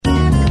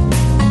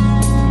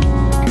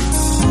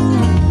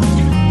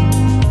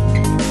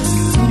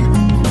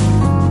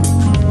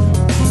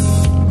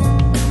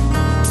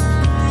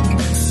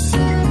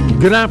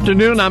Good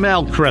afternoon, I'm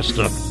Al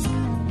Cresta.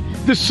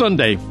 This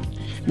Sunday,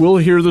 we'll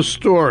hear the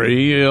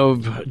story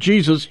of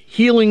Jesus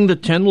healing the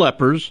 10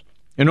 lepers,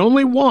 and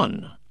only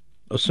one,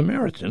 a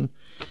Samaritan,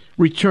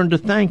 returned to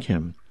thank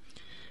him.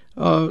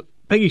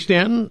 Peggy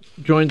Stanton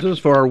joins us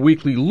for our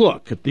weekly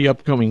look at the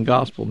upcoming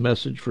gospel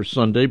message for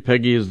Sunday.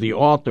 Peggy is the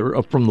author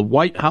of From the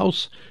White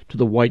House to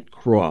the White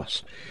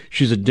Cross.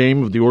 She's a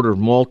Dame of the Order of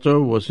Malta,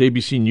 was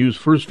ABC News'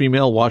 first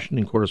female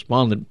Washington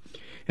correspondent,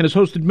 and has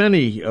hosted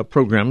many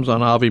programs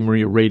on Ave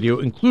Maria Radio,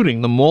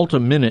 including the Malta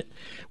Minute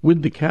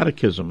with the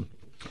Catechism.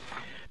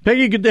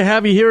 Peggy, good to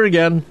have you here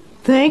again.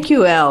 Thank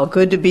you, Al.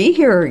 Good to be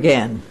here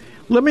again.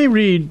 Let me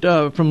read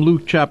from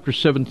Luke chapter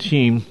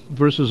 17,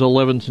 verses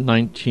 11 to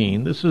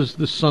 19. This is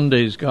this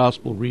Sunday's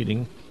gospel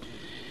reading.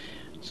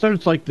 It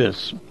starts like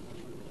this.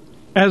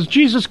 As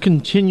Jesus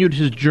continued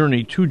his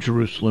journey to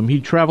Jerusalem, he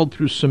traveled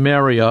through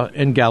Samaria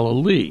and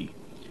Galilee.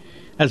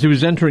 As he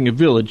was entering a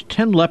village,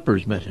 10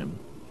 lepers met him.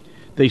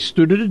 They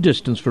stood at a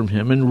distance from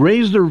him and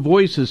raised their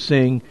voices,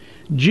 saying,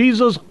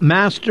 "Jesus,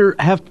 Master,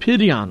 have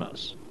pity on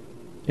us."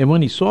 And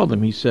when he saw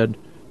them, he said,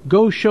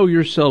 "Go show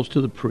yourselves to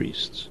the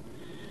priests."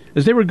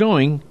 As they were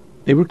going,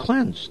 they were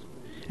cleansed.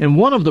 And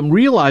one of them,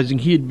 realizing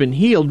he had been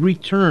healed,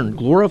 returned,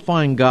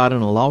 glorifying God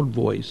in a loud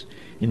voice,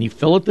 and he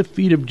fell at the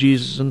feet of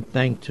Jesus and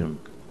thanked him.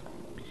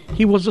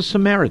 He was a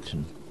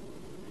Samaritan.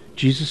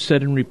 Jesus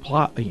said in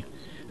reply,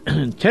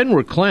 10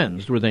 were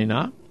cleansed, were they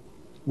not?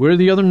 Where are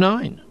the other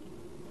 9?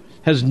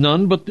 Has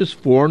none but this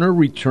foreigner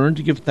returned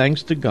to give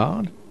thanks to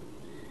God?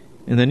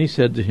 And then he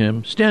said to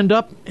him, "Stand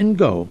up and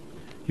go.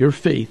 Your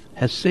faith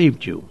has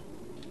saved you."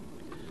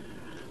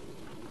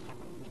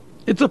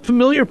 It's a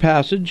familiar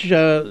passage.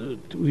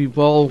 We've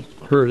all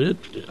heard it.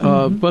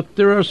 But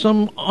there are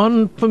some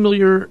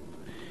unfamiliar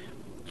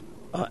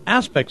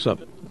aspects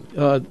of it.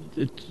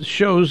 It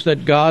shows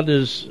that God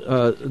is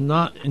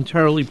not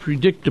entirely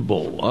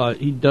predictable.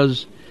 He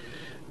does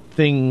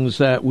things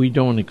that we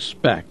don't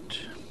expect.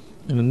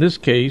 And in this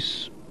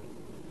case,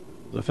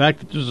 the fact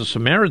that there's a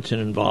Samaritan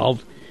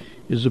involved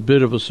is a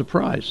bit of a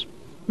surprise.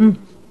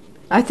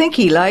 I think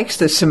he likes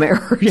the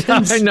Samaritans. Yeah,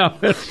 I know.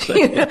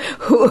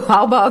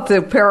 How about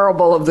the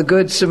parable of the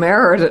Good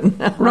Samaritan?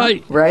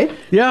 Right. Right?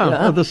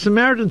 Yeah. The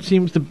Samaritan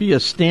seems to be a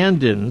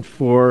stand-in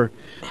for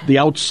the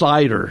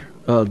outsider,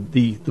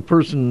 the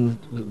person,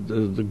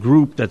 the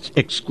group that's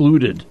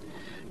excluded.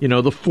 You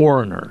know, the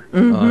foreigner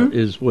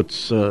is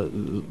what's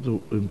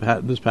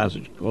this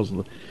passage calls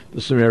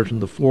the Samaritan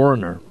the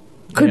foreigner.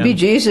 Could be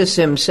Jesus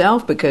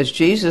himself, because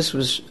Jesus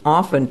was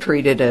often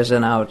treated as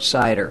an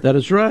outsider. That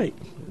is right.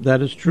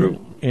 That is true.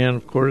 And,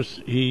 of course,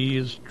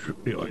 he's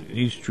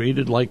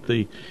treated like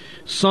the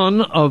son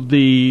of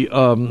the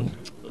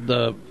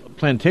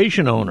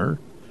plantation owner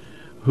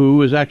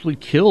who is actually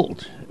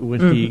killed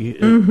when he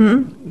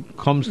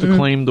comes to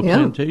claim the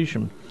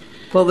plantation.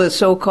 Well, the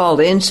so-called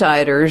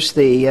insiders,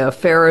 the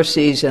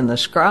Pharisees and the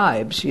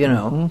scribes,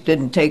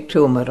 didn't take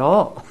to him at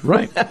all.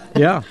 Right.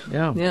 Yeah.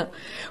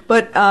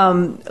 But,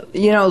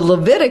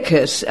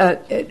 Leviticus,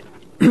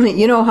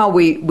 how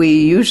we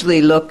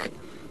usually look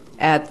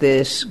at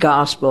this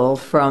gospel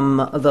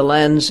from the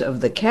lens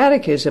of the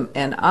Catechism,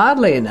 and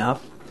oddly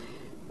enough,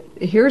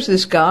 here's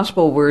this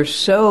gospel we're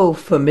so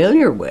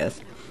familiar with,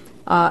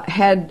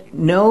 had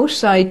no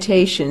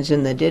citations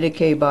in the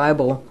Didache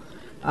Bible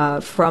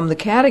from the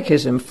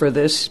Catechism for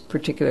this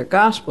particular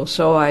gospel.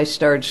 So I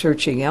started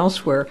searching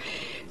elsewhere.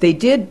 They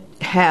did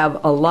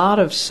have a lot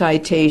of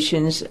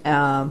citations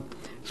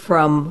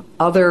from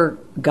other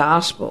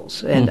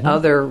gospels and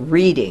other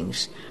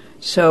readings.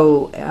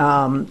 So,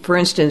 for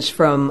instance,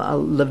 from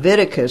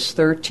Leviticus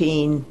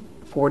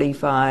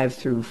 13:45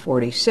 through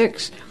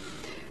 46,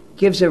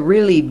 gives a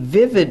really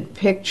vivid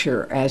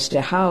picture as to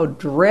how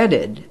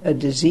dreaded a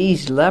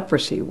disease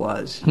leprosy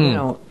was.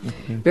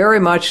 Very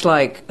much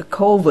like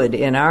COVID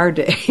in our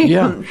day.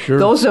 Yeah, sure.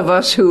 Those of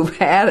us who've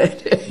had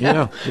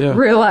it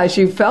realize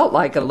you felt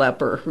like a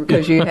leper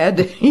because you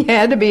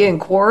had to be in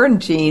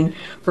quarantine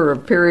for a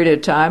period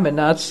of time and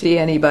not see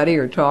anybody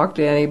or talk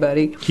to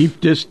anybody. Keep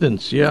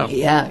distance, yeah.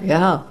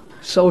 Yeah.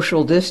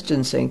 Social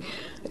distancing.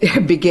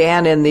 It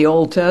began in the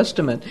Old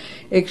Testament.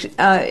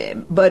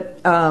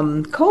 But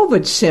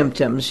COVID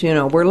symptoms,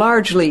 were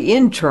largely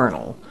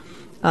internal.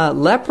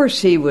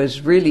 Leprosy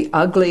was really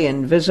ugly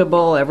and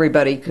visible.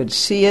 Everybody could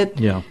see it.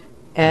 Yeah.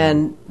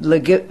 And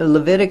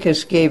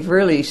Leviticus gave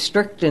really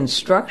strict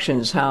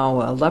instructions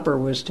how a leper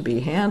was to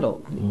be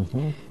handled.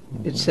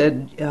 It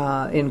said,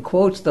 in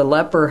quotes, "The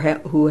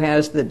leper who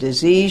has the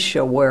disease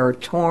shall wear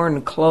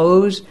torn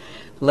clothes,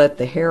 let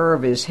the hair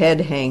of his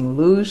head hang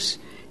loose,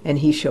 and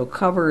he shall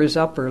cover his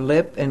upper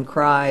lip and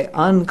cry,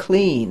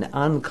 'Unclean,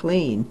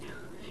 unclean.'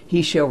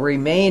 He shall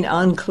remain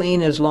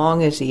unclean as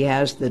long as he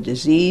has the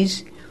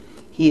disease.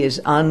 He is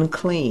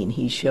unclean.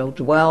 He shall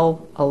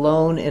dwell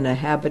alone in a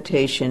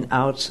habitation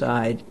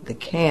outside the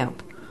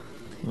camp."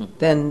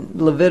 Then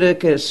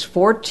Leviticus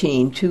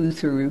 14:2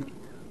 through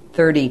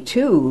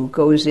 32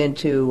 goes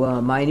into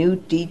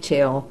minute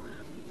detail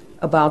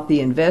about the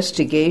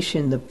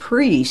investigation the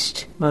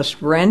priest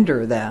must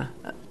render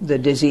the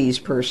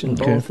diseased person,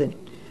 both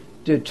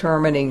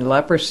determining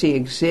leprosy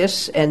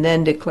exists and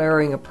then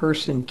declaring a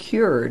person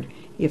cured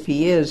if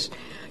he is.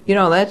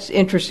 That's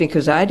interesting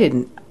because I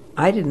didn't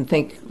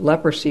think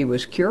leprosy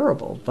was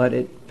curable, but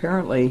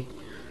apparently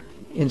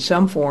in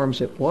some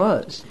forms it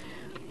was.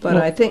 But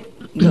I think,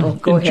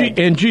 go ahead.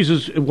 And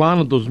Jesus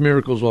wanted those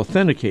miracles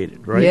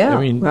authenticated, right? Yeah,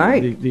 I mean,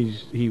 right.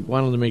 He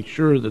wanted to make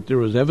sure that there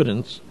was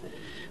evidence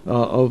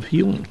of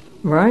healing.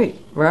 Right.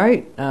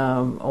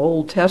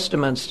 Old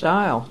Testament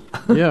style.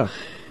 Yeah.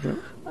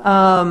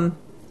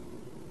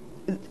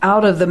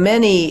 Out of the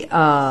many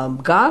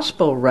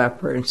gospel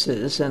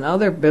references and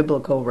other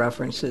biblical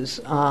references,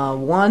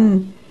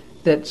 one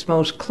that's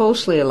most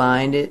closely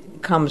aligned,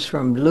 it comes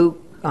from Luke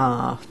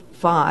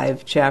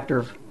 5,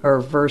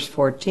 verse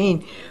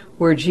 14,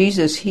 where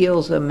Jesus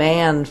heals a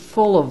man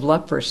full of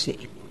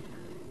leprosy.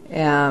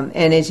 And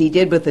as he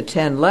did with the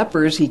 10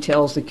 lepers, he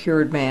tells the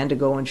cured man to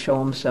go and show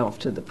himself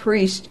to the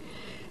priest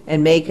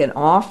and make an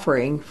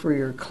offering for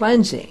your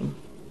cleansing,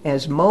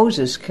 as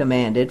Moses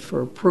commanded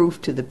for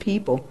proof to the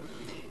people.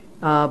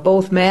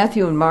 Both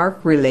Matthew and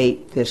Mark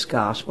relate this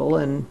gospel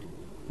in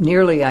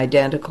nearly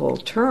identical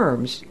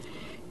terms.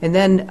 And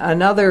then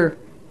another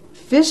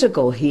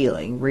physical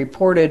healing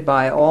reported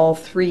by all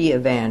three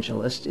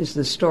evangelists is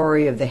the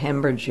story of the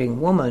hemorrhaging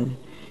woman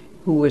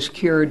who was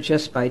cured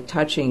just by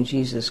touching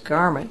Jesus'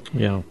 garment.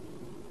 Yeah.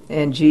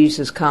 And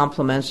Jesus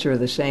compliments her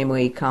the same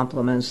way he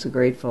compliments the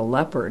grateful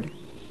leopard.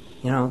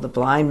 The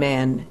blind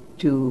man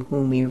to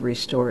whom he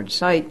restored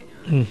sight.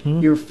 Mm-hmm.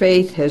 Your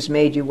faith has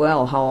made you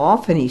well. How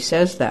often he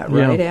says that,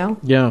 right, Al?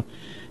 Yeah.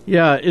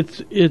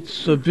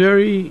 It's a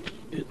very.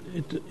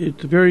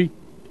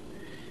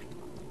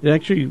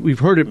 Actually, we've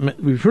heard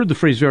the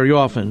phrase very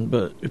often,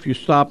 but if you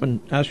stop and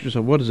ask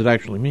yourself, what does it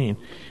actually mean?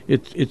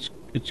 It's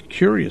a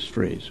curious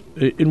phrase.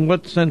 In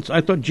what sense?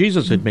 I thought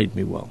Jesus had made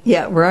me well.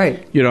 Yeah,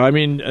 right.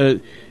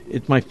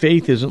 My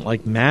faith isn't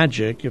like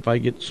magic. If I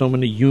get so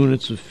many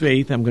units of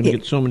faith, I'm going to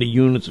get so many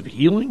units of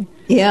healing.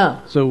 Yeah.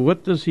 So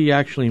what does he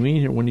actually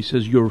mean here when he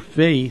says, your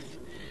faith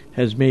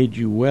has made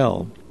you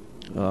well?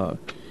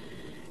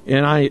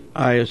 And I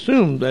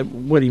assume that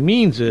what he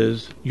means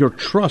is your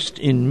trust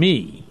in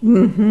me,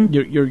 mm-hmm.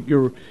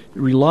 your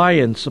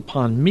reliance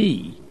upon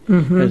me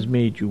mm-hmm. has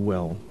made you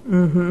well.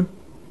 Mm-hmm.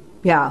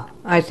 Yeah,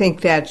 I think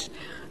that's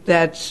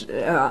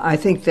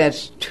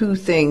two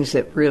things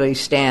that really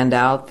stand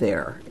out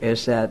there.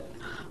 Is that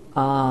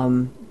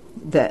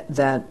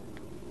that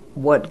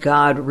what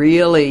God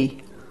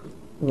really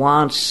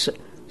wants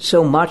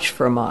so much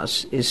from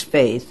us is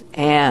faith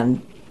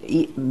and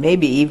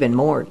maybe even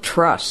more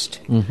trust.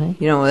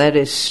 Mm-hmm. That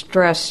is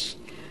stressed,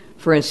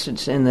 for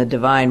instance, in the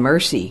Divine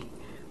Mercy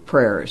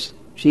prayers.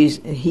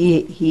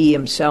 He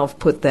himself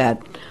put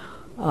that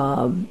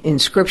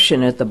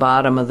inscription at the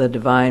bottom of the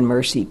Divine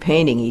Mercy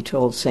painting. He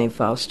told St.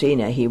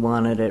 Faustina he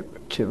wanted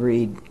it to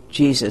read,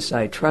 Jesus,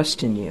 I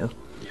trust in you.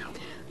 Yeah.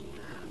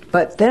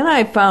 But then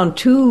I found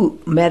two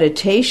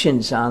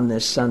meditations on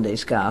this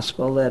Sunday's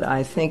Gospel that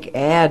I think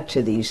add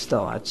to these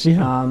thoughts.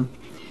 Yeah.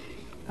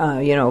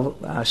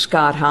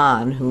 Scott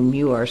Hahn, whom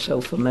you are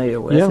so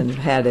familiar with and have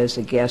had as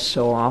a guest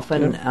so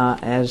often,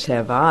 as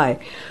have I,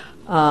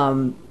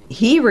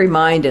 he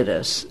reminded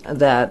us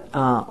that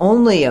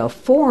only a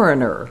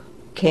foreigner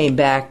came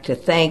back to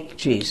thank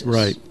Jesus.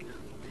 Right.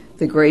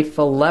 The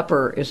grateful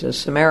leper is a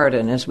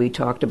Samaritan, as we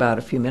talked about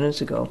a few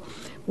minutes ago,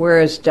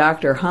 whereas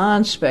Dr.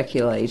 Hahn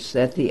speculates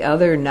that the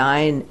other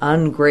 9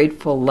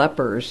 ungrateful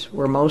lepers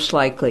were most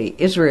likely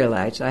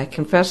Israelites. I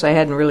confess I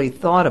hadn't really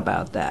thought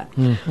about that.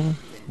 Mm-hmm.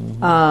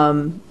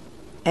 Mm-hmm.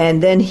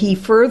 And then he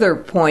further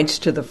points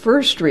to the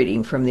first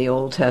reading from the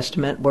Old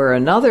Testament where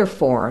another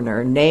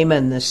foreigner,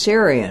 Naaman the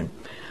Syrian,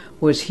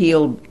 was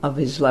healed of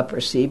his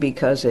leprosy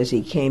because, as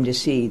he came to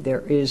see,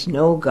 there is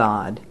no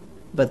God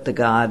but the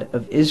God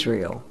of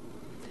Israel.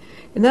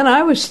 And then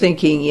I was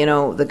thinking,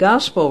 the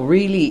gospel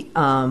really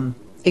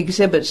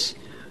exhibits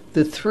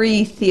the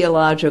 3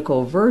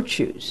 theological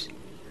virtues.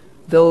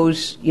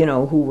 Those,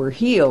 who were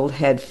healed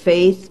had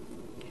faith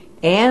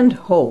and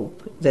hope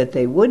that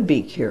they would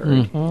be cured.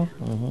 Mm-hmm,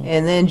 mm-hmm.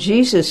 And then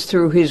Jesus,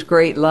 through his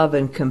great love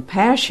and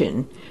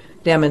compassion,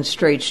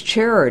 demonstrates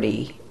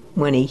charity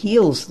when he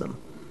heals them.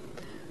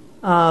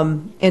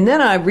 And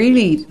then I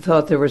really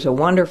thought there was a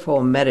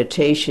wonderful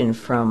meditation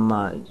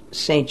from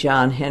St.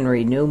 John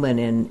Henry Newman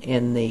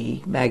in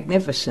the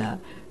Magnificat.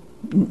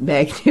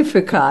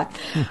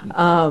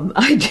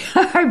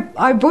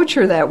 I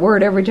butcher that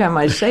word every time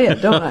I say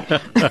it, don't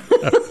I?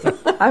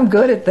 I'm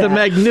good at that. The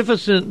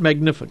Magnificent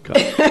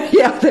Magnificat.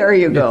 Yeah, there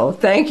you go.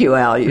 Thank you,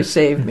 Al. You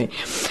saved me.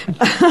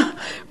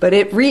 But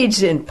it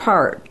reads in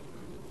part,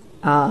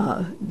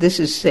 this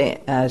is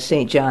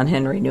St. John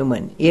Henry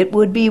Newman. It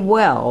would be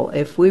well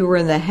if we were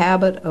in the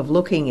habit of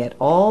looking at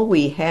all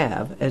we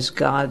have as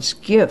God's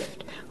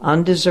gift,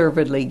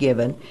 undeservedly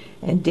given,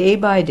 and day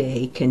by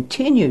day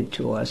continued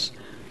to us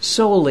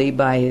solely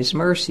by his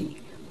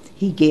mercy.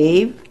 He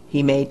gave,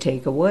 he may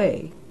take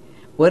away.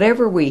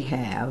 Whatever we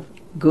have,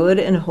 good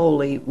and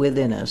holy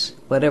within us,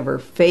 whatever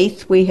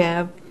faith we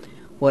have,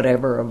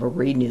 whatever of a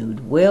renewed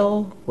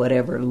will,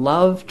 whatever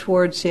love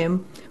towards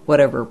him,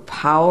 whatever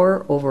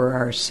power over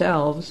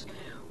ourselves,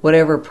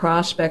 whatever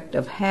prospect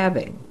of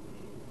having.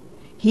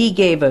 He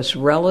gave us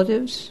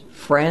relatives,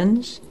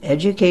 friends,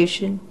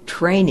 education,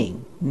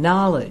 training,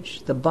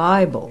 knowledge, the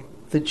Bible,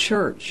 the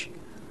church.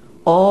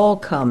 All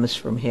comes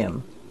from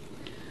him.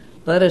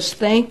 Let us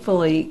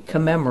thankfully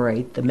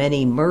commemorate the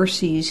many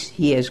mercies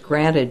he has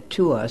granted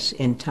to us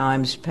in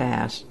times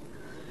past.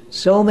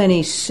 So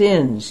many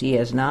sins he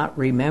has not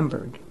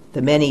remembered,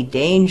 the many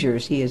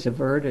dangers he has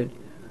averted,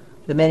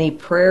 the many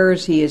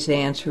prayers he has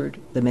answered,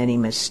 the many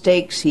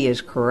mistakes he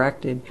has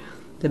corrected,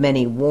 the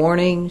many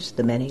warnings,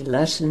 the many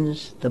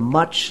lessons, the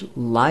much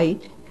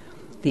light,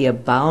 the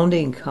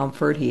abounding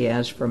comfort he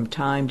has from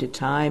time to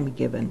time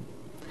given.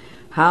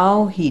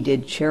 How he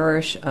did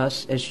cherish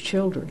us as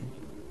children.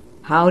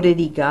 How did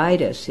he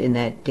guide us in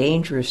that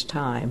dangerous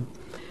time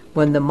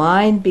when the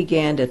mind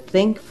began to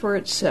think for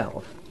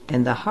itself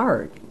and the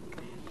heart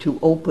to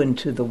open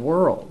to the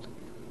world?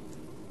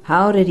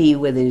 How did he,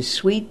 with his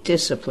sweet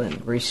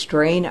discipline,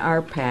 restrain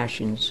our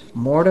passions,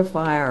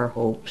 mortify our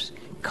hopes,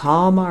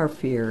 calm our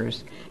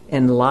fears,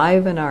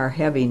 enliven our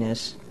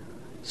heaviness,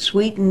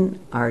 sweeten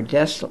our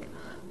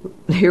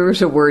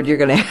here's a word you're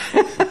going to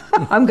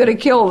I'm going to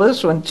kill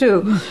this one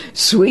too.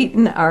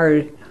 Sweeten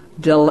our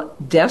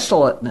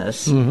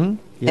desolateness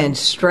and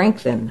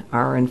strengthen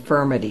our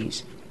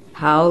infirmities.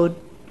 How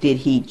did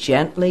he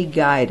gently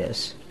guide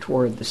us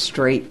toward the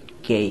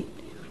straight gate?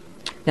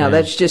 Now,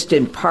 that's just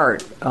in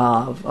part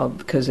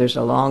because there's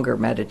a longer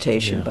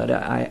meditation, but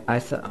I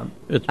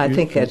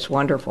think that's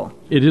wonderful.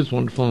 It is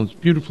wonderful, and it's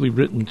beautifully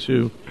written,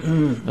 too.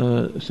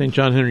 St.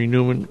 John Henry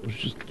Newman was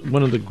just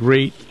one of the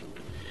great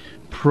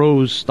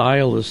prose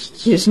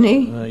stylists. Isn't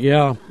he?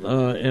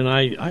 And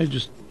I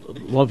just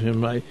love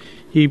him.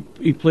 He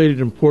played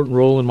an important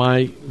role in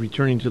my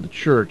returning to the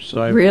church.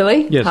 So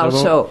really? Yes. How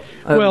so?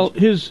 Well,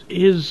 his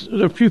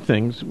a few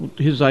things.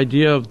 His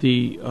idea of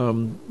the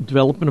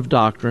development of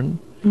doctrine,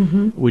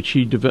 which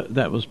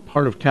that was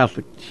part of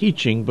Catholic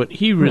teaching, but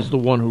he was the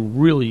one who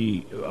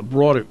really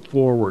brought it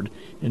forward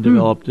and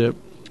developed it.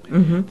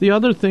 The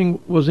other thing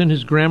was in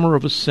his Grammar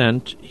of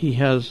Assent. He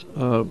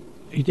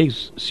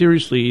takes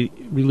seriously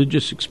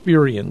religious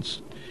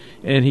experience,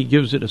 and he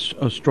gives it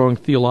a strong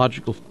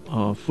theological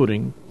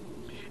footing.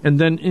 And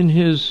then in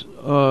his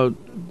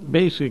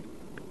it's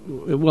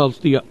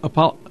the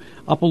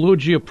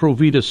Apologia Pro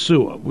Vita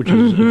Sua, which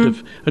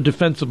is a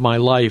defense of my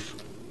life.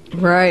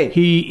 Right.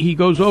 He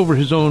goes over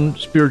his own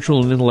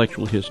spiritual and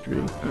intellectual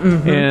history,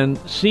 and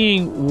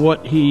seeing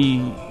what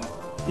he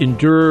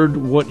endured,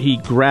 what he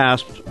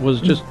grasped,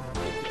 was just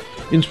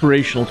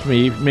inspirational to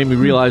me. It made me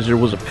realize there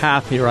was a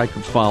path here I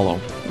could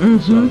follow.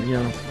 So,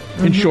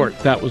 in short,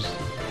 that was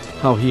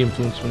how he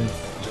influenced me.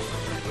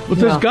 But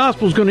this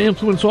gospel is going to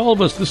influence all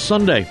of us this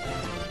Sunday.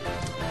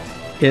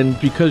 And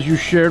because you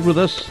shared with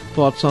us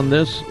thoughts on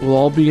this, we'll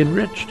all be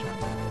enriched.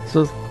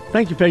 So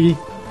thank you, Peggy.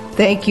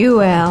 Thank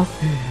you, Al.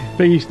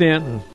 Peggy Stanton.